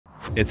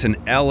It's an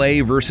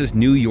LA versus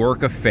New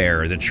York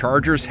affair. The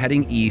Chargers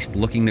heading east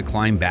looking to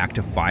climb back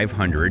to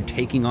 500,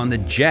 taking on the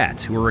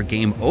Jets, who are a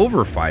game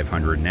over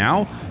 500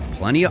 now.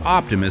 Plenty of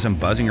optimism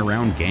buzzing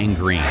around Gang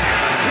Green.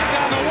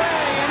 Kick on the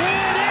way, and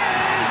it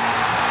is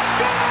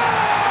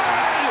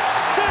good!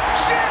 The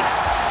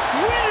Jets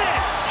win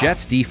it!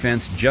 Jets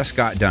defense just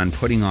got done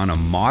putting on a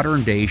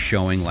modern-day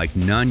showing like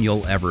none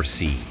you'll ever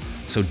see.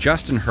 So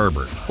Justin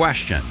Herbert,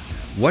 question,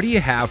 what do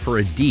you have for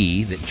a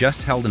D that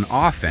just held an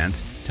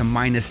offense to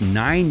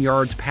 -9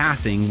 yards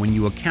passing when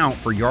you account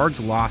for yards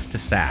lost to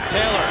sacks?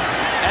 Taylor,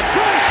 and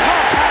Bryce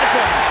Huff has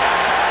him!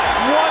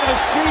 What a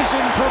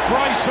season for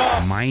Bryce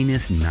Huff!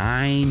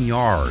 -9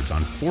 yards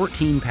on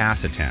 14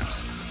 pass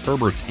attempts.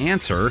 Herbert's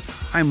answer,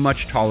 I'm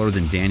much taller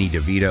than Danny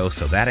DeVito,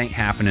 so that ain't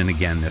happening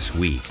again this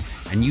week.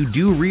 And you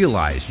do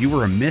realize you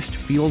were a missed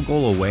field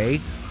goal away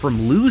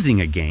from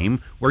losing a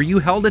game where you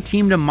held a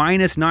team to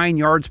 -9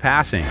 yards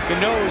passing. The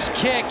nose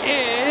kick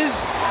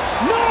is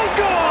no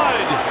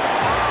good!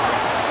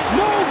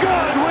 No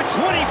good with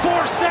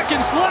 24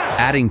 seconds left!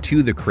 Adding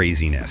to the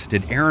craziness,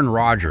 did Aaron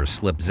Rodgers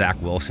slip Zach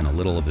Wilson a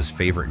little of his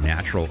favorite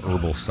natural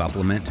herbal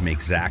supplement to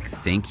make Zach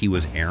think he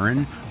was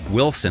Aaron?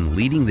 Wilson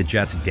leading the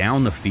Jets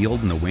down the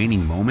field in the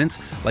waning moments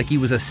like he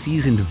was a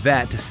seasoned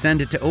vet to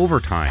send it to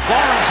overtime.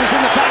 Lawrence is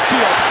in the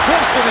backfield.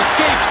 Wilson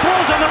escapes,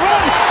 throws on the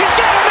run. He's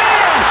got a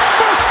man!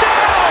 First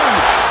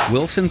down!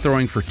 Wilson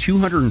throwing for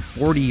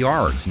 240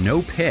 yards,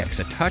 no picks,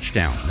 a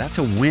touchdown. That's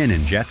a win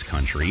in Jets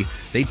country.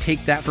 They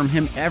take that from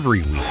him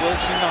every week.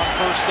 Wilson on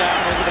first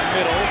down over the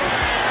middle.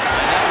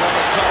 And that one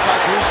is caught by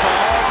Breece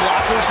Hall.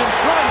 Blockers in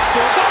front,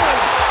 still going.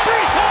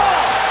 Breece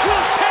Hall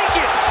will take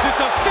it. It's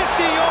a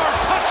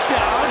 50-yard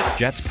touchdown.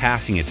 Jets'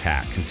 passing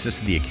attack consists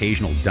of the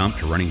occasional dump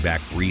to running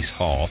back Breece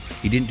Hall.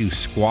 He didn't do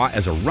squat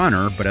as a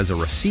runner, but as a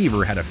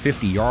receiver had a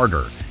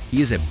 50-yarder.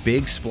 He is a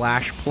big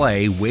splash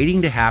play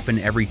waiting to happen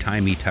every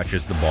time he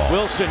touches the ball.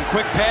 Wilson,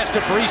 quick pass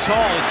to Breece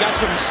Hall. He's got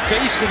some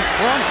space in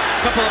front,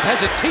 a couple of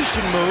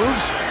hesitation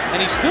moves,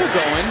 and he's still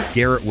going.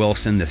 Garrett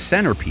Wilson, the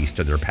centerpiece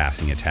to their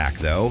passing attack,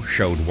 though,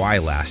 showed why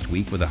last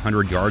week with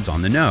 100 yards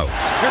on the nose.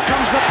 Here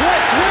comes the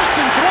blitz.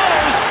 Wilson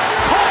throws.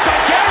 Caught by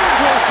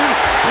Garrett Wilson.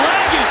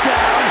 Flag is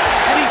down,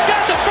 and he's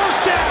got the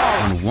first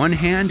down. On one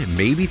hand,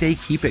 maybe they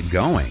keep it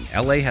going.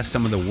 LA has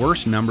some of the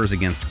worst numbers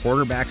against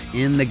quarterbacks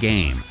in the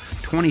game.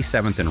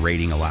 27th in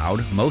rating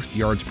allowed, most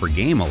yards per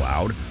game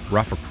allowed,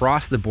 rough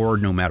across the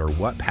board no matter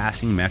what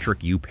passing metric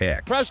you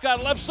pick.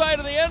 Prescott left side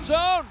of the end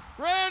zone.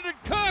 Brandon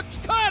Cooks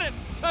caught it.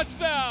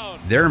 Touchdown.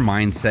 Their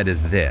mindset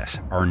is this: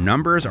 our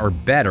numbers are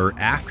better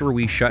after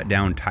we shut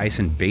down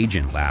Tyson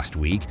Bagent last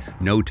week.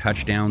 No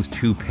touchdowns,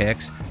 2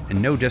 picks,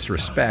 and no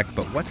disrespect,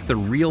 but what's the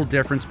real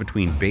difference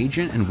between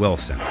Bagent and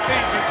Wilson?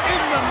 Bagent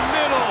in the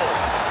middle,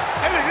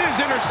 and it is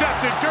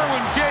intercepted.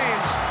 Derwin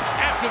James,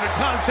 after the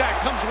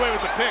contact, comes away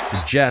with the pick.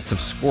 The Jets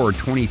have scored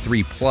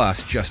 23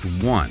 plus just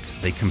once.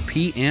 They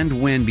compete and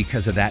win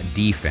because of that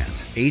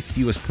defense. 8th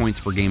fewest points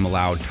per game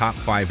allowed, top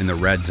 5 in the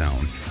red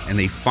zone, and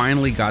they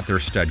finally got their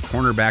stud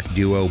cornerback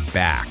duo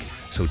back.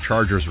 So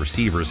Chargers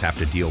receivers have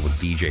to deal with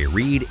DJ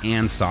Reed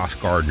and Sauce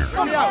Gardner.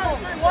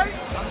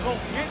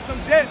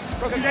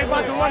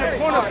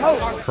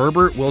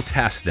 Herbert will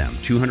test them.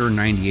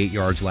 298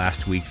 yards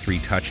last week, 3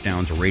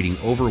 touchdowns, a rating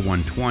over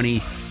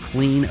 120.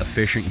 Clean,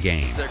 efficient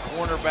game. Their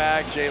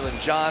cornerback, Jalen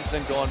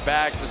Johnson, going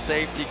back, the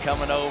safety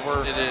coming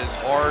over. It is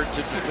hard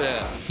to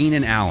defend.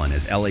 Keenan Allen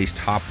is LA's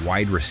top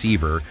wide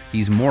receiver.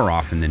 He's more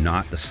often than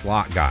not the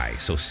slot guy,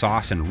 so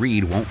Sauce and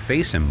Reed won't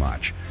face him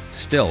much.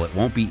 Still, it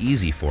won't be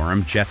easy for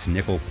him. Jets'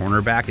 nickel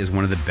cornerback is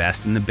one of the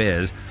best in the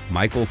biz.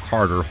 Michael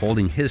Carter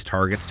holding his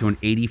targets to an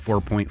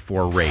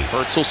 84.4 rate.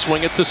 Hurts will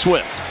swing it to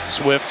Swift.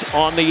 Swift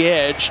on the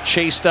edge,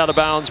 chased out of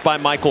bounds by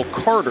Michael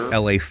Carter.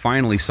 LA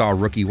finally saw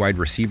rookie wide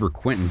receiver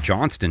Quentin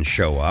Johnston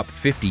show up,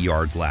 50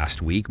 yards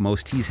last week,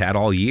 most he's had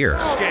all year.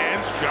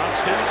 Scans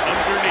Johnston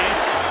underneath.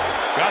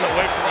 Got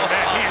away from the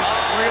net. He is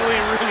really,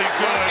 really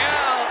good.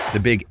 The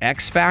big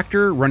X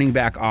factor, running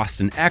back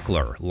Austin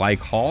Eckler. Like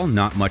Hall,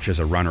 not much as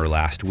a runner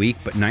last week,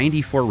 but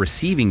 94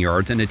 receiving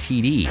yards and a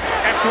TD.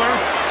 Eckler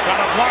got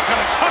a block on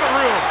a ton of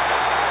room.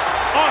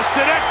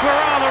 Austin Eckler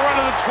on the run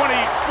of the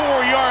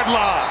 24-yard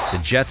line. The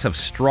Jets have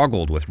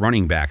struggled with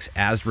running backs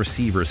as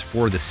receivers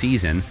for the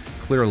season,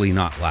 clearly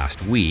not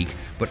last week,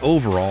 but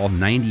overall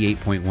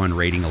 98.1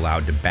 rating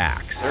allowed to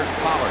backs. There's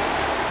Pollard,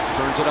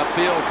 turns it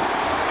upfield.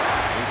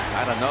 He's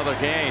got another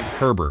gain.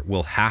 Herbert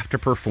will have to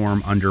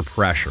perform under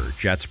pressure.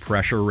 Jets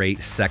pressure rate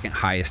 2nd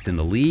highest in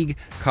the league,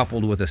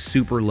 coupled with a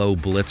super low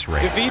blitz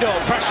rate. DeVito,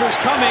 pressure's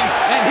coming,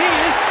 and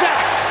he is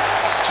sacked.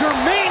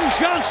 Jermaine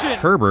Johnson.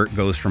 Herbert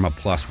goes from a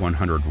plus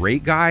 100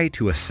 rate guy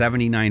to a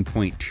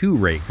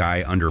 79.2 rate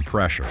guy under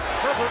pressure.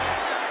 Herbert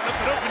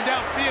left it open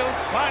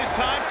downfield, buys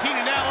time.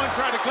 Keenan Allen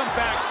tried to come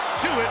back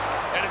to it,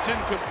 and it's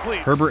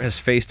incomplete. Herbert has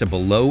faced a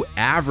below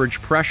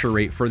average pressure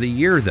rate for the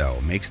year,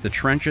 though. Makes the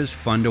trenches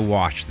fun to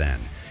watch then.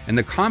 And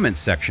the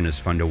comments section is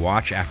fun to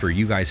watch after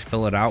you guys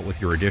fill it out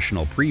with your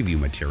additional preview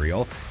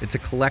material. It's a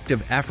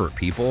collective effort,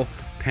 people.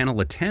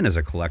 Panel of 10 is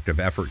a collective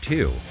effort,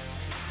 too.